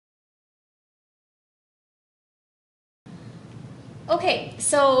Okay,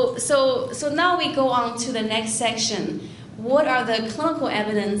 so now we go on to the next section. What are the clinical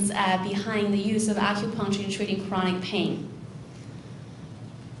evidence behind the use of acupuncture in treating chronic pain?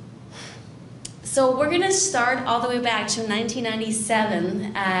 So we're going to start all the way back to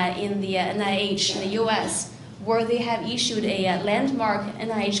 1997 in the NIH in the US, where they have issued a landmark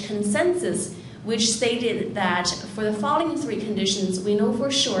NIH consensus which stated that for the following 3 conditions, we know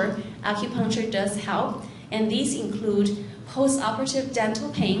for sure acupuncture does help, and these include post-operative dental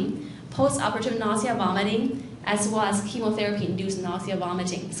pain, post-operative nausea, vomiting, as well as chemotherapy-induced nausea,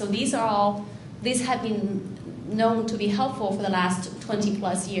 vomiting. So these have been known to be helpful for the last 20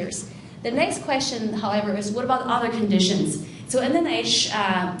 plus years. The next question, however, is what about other conditions? So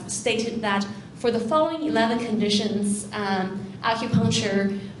NIH stated that for the following 11 conditions,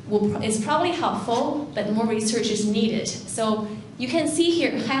 acupuncture is probably helpful, but more research is needed. So you can see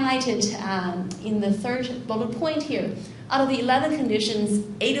here highlighted in the 3rd bullet point here, out of the 11 conditions,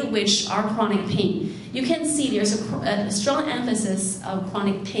 8 of which are chronic pain. You can see there's a strong emphasis of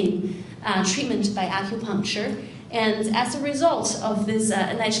chronic pain treatment by acupuncture. And as a result of this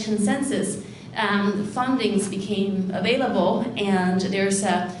NIH consensus, fundings became available, and there's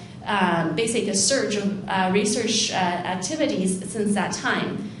basically a surge of research activities since that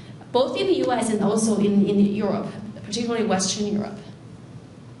time, both in the US and also in Europe, particularly Western Europe.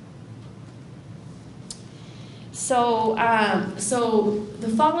 So the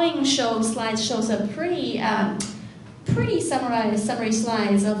following slide shows a pretty summary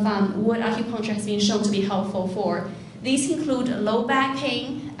slides of what acupuncture has been shown to be helpful for. These include low back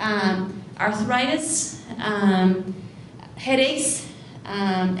pain, arthritis, headaches,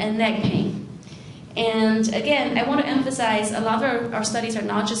 and neck pain. And again, I want to emphasize a lot of our studies are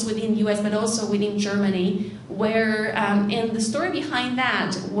not just within the US, but also within Germany, where, and the story behind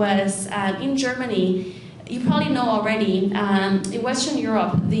that was in Germany, you probably know already, in Western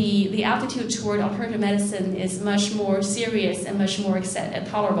Europe, the attitude toward alternative medicine is much more serious and much more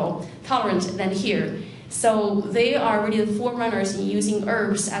tolerant than here. So they are really the forerunners in using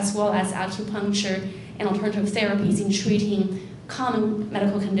herbs as well as acupuncture and alternative therapies in treating common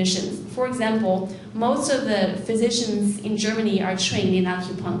medical conditions. For example, most of the physicians in Germany are trained in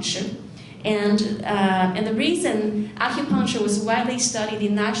acupuncture. And the reason acupuncture was widely studied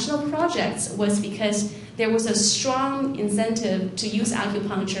in national projects was because there was a strong incentive to use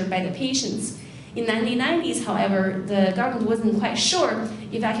acupuncture by the patients. In the 1990s, however, the government wasn't quite sure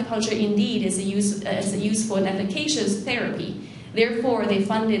if acupuncture indeed is a useful and efficacious therapy. Therefore, they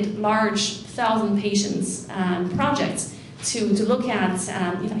funded large 1,000 patients projects to look at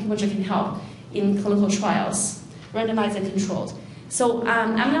if acupuncture can help in clinical trials, randomized and controlled. So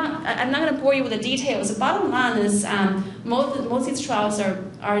I'm not going to bore you with the details. The bottom line is most of these trials are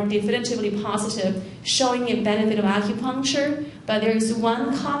definitively positive, showing a benefit of acupuncture, but there's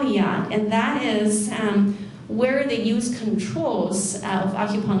one caveat, and that is where they use controls of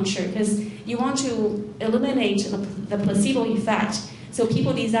acupuncture, because you want to eliminate the placebo effect. So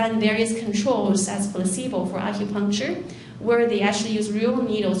people design various controls as placebo for acupuncture, where they actually use real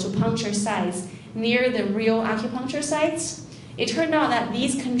needles to puncture sites near the real acupuncture sites. It turned out that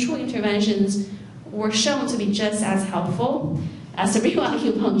these control interventions were shown to be just as helpful as the real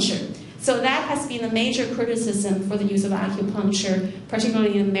acupuncture. So that has been a major criticism for the use of acupuncture,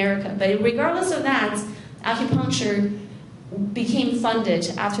 particularly in America. But regardless of that, acupuncture became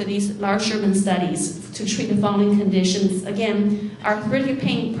funded after these large German studies to treat the following conditions. Again, arthritic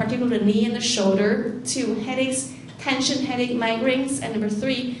pain, particularly the knee and the shoulder. 2, headaches, tension headache, migraines. And number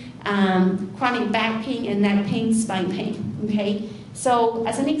 3, chronic back pain and neck pain, spine pain. Okay, so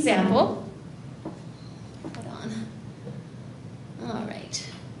as an example, hold on. All right.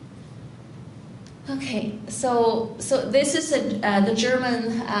 Okay, so this is the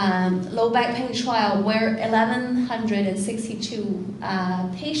German low back pain trial where 1,162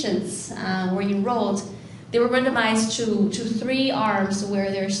 patients were enrolled. They were randomized to 3 arms where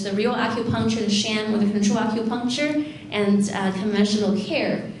there's the real acupuncture, the sham or the control acupuncture, and conventional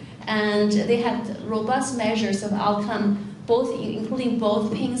care. And they had robust measures of outcome, including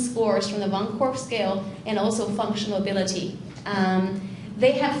both pain scores from the Von Korf scale and also functional ability.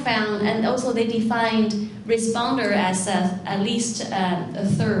 They have found, and also they defined responder as at least a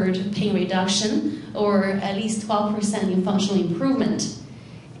third pain reduction or at least 12% in functional improvement.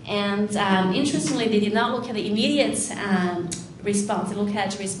 And interestingly, they did not look at the immediate response. They looked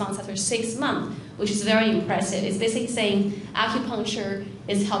at response after 6 months, which is very impressive. It's basically saying acupuncture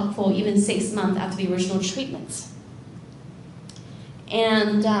is helpful even 6 months after the original treatments.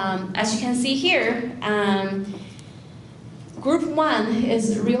 And as you can see here, Group 1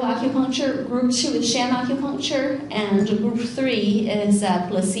 is real acupuncture, Group 2 is sham acupuncture, and Group 3 is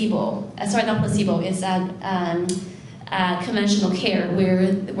placebo. Sorry, not placebo, it's conventional care,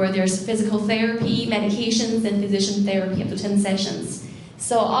 where there's physical therapy, medications, and physician therapy up to 10 sessions.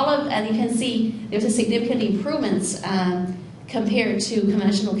 So and you can see there's a significant improvements compared to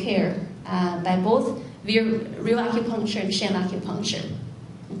conventional care by both real acupuncture and sham acupuncture.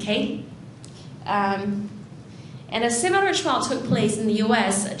 Okay? And a similar trial took place in the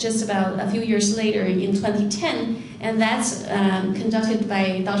US just about a few years later in 2010, and that's conducted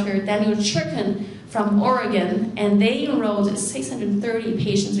by Dr. Daniel Churkin from Oregon, and they enrolled 630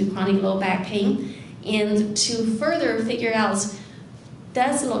 patients with chronic low back pain. And to further figure out,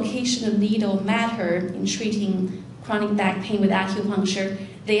 does the location of needle matter in treating chronic back pain with acupuncture,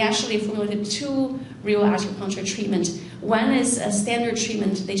 they actually formulated 2 real acupuncture treatments. One is a standard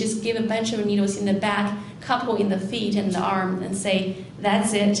treatment. They just give a bunch of needles in the back, couple in the feet and the arm, and say,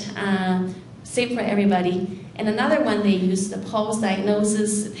 that's it, same for everybody. And another one, they use the pulse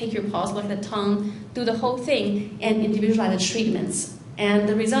diagnosis, take your pulse, look at the tongue, do the whole thing, and individualize the treatments. And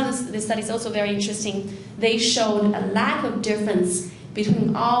the results of this study is also very interesting. They showed a lack of difference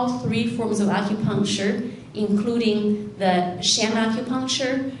between all 3 forms of acupuncture, including the sham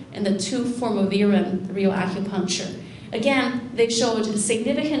acupuncture and the 2 forms of real acupuncture. Again, they showed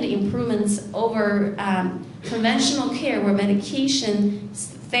significant improvements over conventional care, where medication,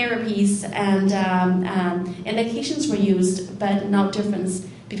 therapies, and medications were used, but no difference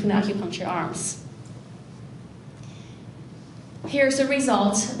between acupuncture arms. Here's the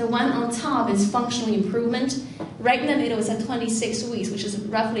result. The one on top is functional improvement. Right in the middle is at 26 weeks, which is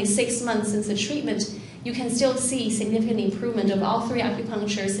roughly 6 months since the treatment. You can still see significant improvement of all 3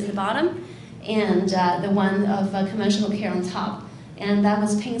 acupunctures in the bottom, and the one of conventional care on top. And that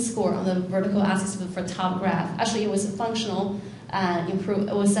was pain score on the vertical axis for top graph. Actually, it was a functional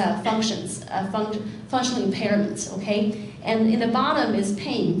functional impairments, okay? And in the bottom is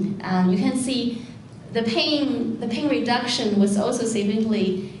pain. You can see the pain reduction was also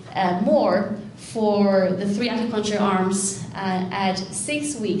significantly more for the 3 acupuncture arms at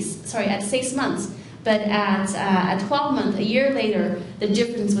 6 months. But at 12 months, a year later, the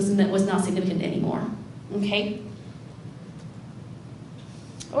difference was not significant anymore. Okay.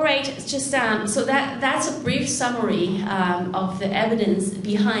 All right. Just so that's a brief summary of the evidence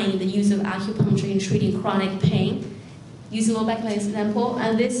behind the use of acupuncture in treating chronic pain. Using low back pain as an example,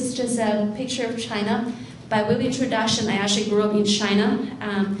 and this is just a picture of China. By way of introduction, I actually grew up in China.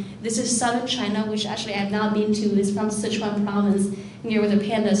 This is southern China, which actually I have not been to. It's from Sichuan province, near where the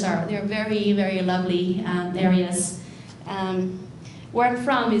pandas are. They're very, very lovely areas. Where I'm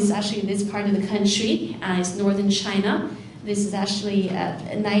from is actually this part of the country. It's northern China. This is actually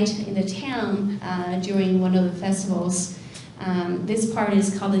a night in the town during one of the festivals. This part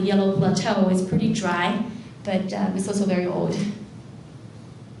is called the Yellow Plateau. It's pretty dry, but it's also very old.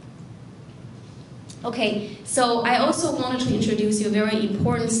 Okay, so I also wanted to introduce you a very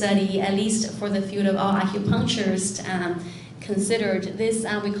important study, at least for the field of all acupuncturists considered. This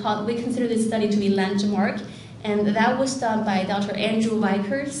we consider this study to be landmark, and that was done by Dr. Andrew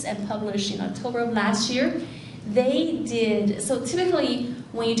Vikers and published in October of last year. They did, so typically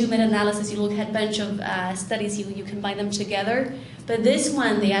when you do meta-analysis, you look at a bunch of studies, you combine them together. But this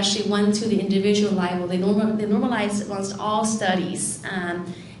one, they actually went to the individual level. They normalized amongst all studies.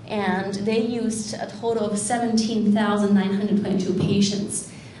 And they used a total of 17,922 patients,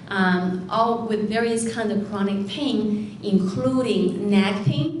 all with various kinds of chronic pain, including neck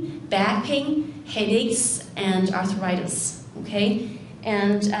pain, back pain, headaches, and arthritis. Okay,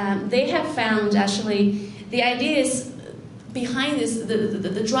 and they have found actually the idea is behind this,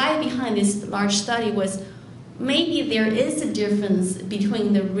 the drive behind this large study was maybe there is a difference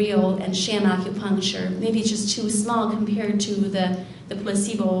between the real and sham acupuncture. Maybe it's just too small compared to the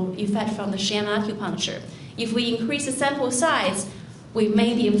placebo effect from the sham acupuncture. If we increase the sample size, we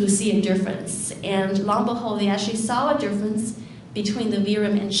may be able to see a difference. And lo and behold, they actually saw a difference between the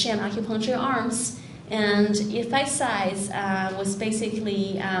Virum and sham acupuncture arms. And effect size was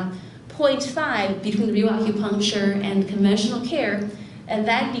basically 0.5 between the real acupuncture and conventional care. And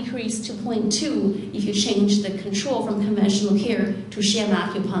that decreased to 0.2 if you change the control from conventional care to sham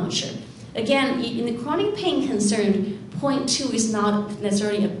acupuncture. Again, in the chronic pain concern, 0.2 is not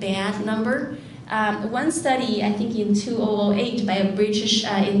necessarily a bad number. One study, I think in 2008, by a British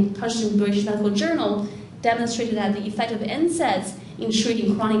Medical Journal, demonstrated that the effect of NSAIDs in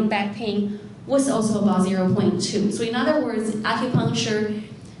treating chronic back pain was also about 0.2. So in other words, acupuncture,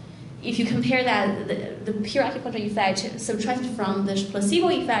 if you compare that, the pure acupuncture effect subtracted from the placebo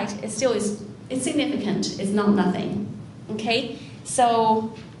effect, it's significant. It's not nothing. Okay,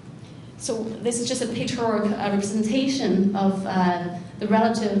 so this is just a pictorial representation of the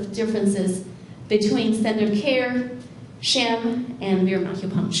relative differences between standard care, sham, and Verum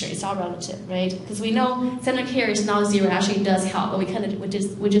acupuncture. It's all relative, right? Because we know standard care is not zero. Actually, it does help, but we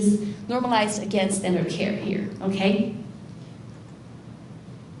just normalized against standard care here. Okay.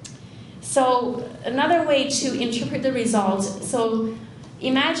 So another way to interpret the results. So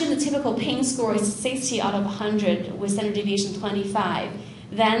imagine the typical pain score is 60 out of 100 with standard deviation 25.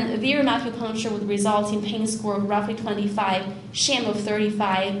 Then Verum acupuncture would result in pain score of roughly 25, sham of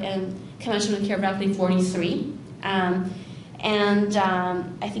 35, and conventional care roughly 43. I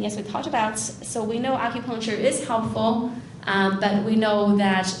think as we talked about, so we know acupuncture is helpful, but we know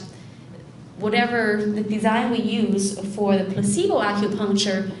that whatever the design we use for the placebo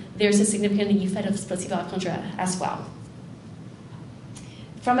acupuncture, there's a significant effect of placebo acupuncture as well.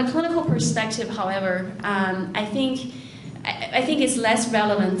 From a clinical perspective, however, I think it's less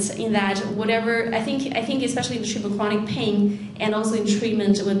relevant in that whatever, I think especially in the treatment of chronic pain and also in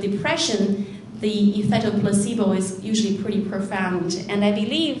treatment with depression, the effect of placebo is usually pretty profound. And I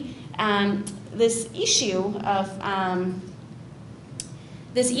believe this issue of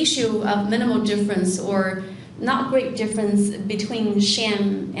minimal difference or not great difference between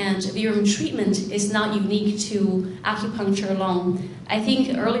sham and Verum treatment is not unique to acupuncture alone. I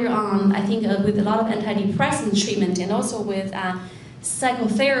think earlier on, with a lot of antidepressant treatment and also with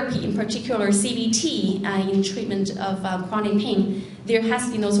psychotherapy, in particular CBT, in treatment of chronic pain, there has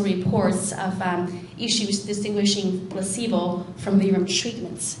been also reports of issues distinguishing placebo from Verum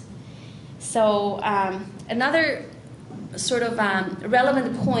treatments. So another sort of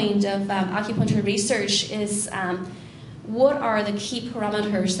relevant point of acupuncture research is what are the key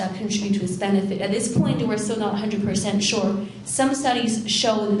parameters that contribute to this benefit. At this point, we're still not 100% sure. Some studies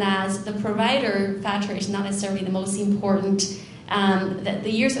show that the provider factor is not necessarily the most important, that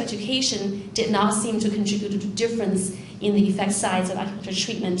the years of education did not seem to contribute to difference in the effect size of acupuncture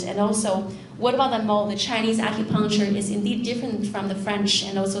treatment. And also, what about the mode? The Chinese acupuncture is indeed different from the French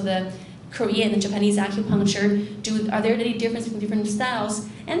and also the Korean and Japanese acupuncture. Are there any differences between different styles?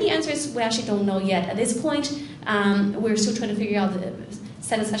 And the answer is we actually don't know yet. At this point, we're still trying to figure out the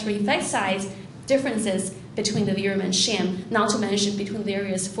satisfactory effect size differences between the Verum and sham, not to mention between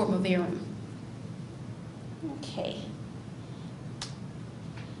various forms of Verum. Okay.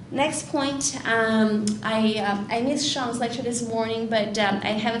 Next point, I missed Sean's lecture this morning, but I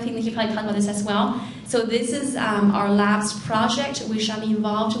have a feeling he probably talked about this as well. So this is our lab's project, which I'm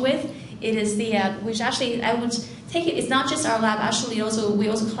involved with. It is the, which actually I would take it, it's not just our lab, actually we also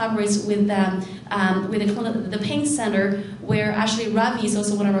collaborate with the Pain Center, where actually Ravi is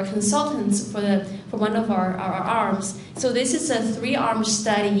also one of our consultants for one of our arms. So this is a 3-arm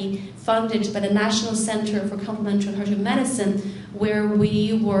study funded by the National Center for Complementary and Alternative Medicine, where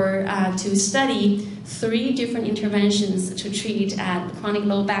we were to study 3 different interventions to treat chronic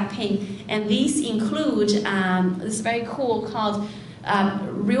low back pain. And these include, this is very cool, called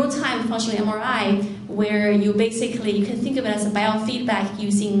real-time functional MRI, where you can think of it as a biofeedback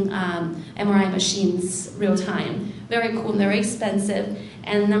using MRI machines real-time. Very cool and very expensive.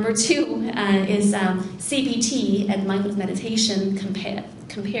 And number 2 is CBT and mindfulness meditation,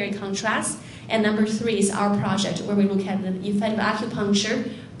 compare and contrast. And number 3 is our project, where we look at the effect of acupuncture,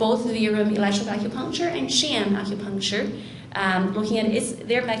 both Verum electrical acupuncture and sham acupuncture, looking at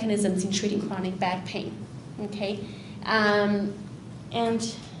their mechanisms in treating chronic back pain. Okay.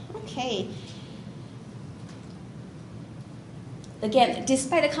 Again,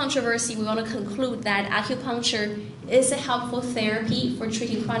 despite the controversy, we want to conclude that acupuncture is a helpful therapy for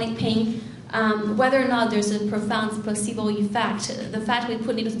treating chronic pain. Whether or not there's a profound placebo effect, the fact we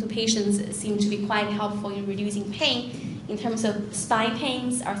put needles into patients seems to be quite helpful in reducing pain in terms of spine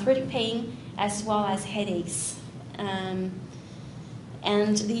pains, arthritic pain, as well as headaches.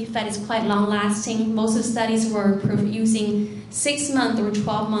 And the effect is quite long-lasting. Most of the studies were using 6-month or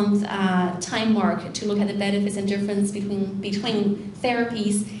 12-month time mark to look at the benefits and difference between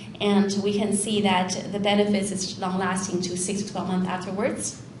therapies, and we can see that the benefits is long-lasting to 6 to 12 months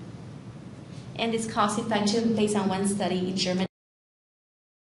afterwards. And it's cost-effective based on one study in Germany.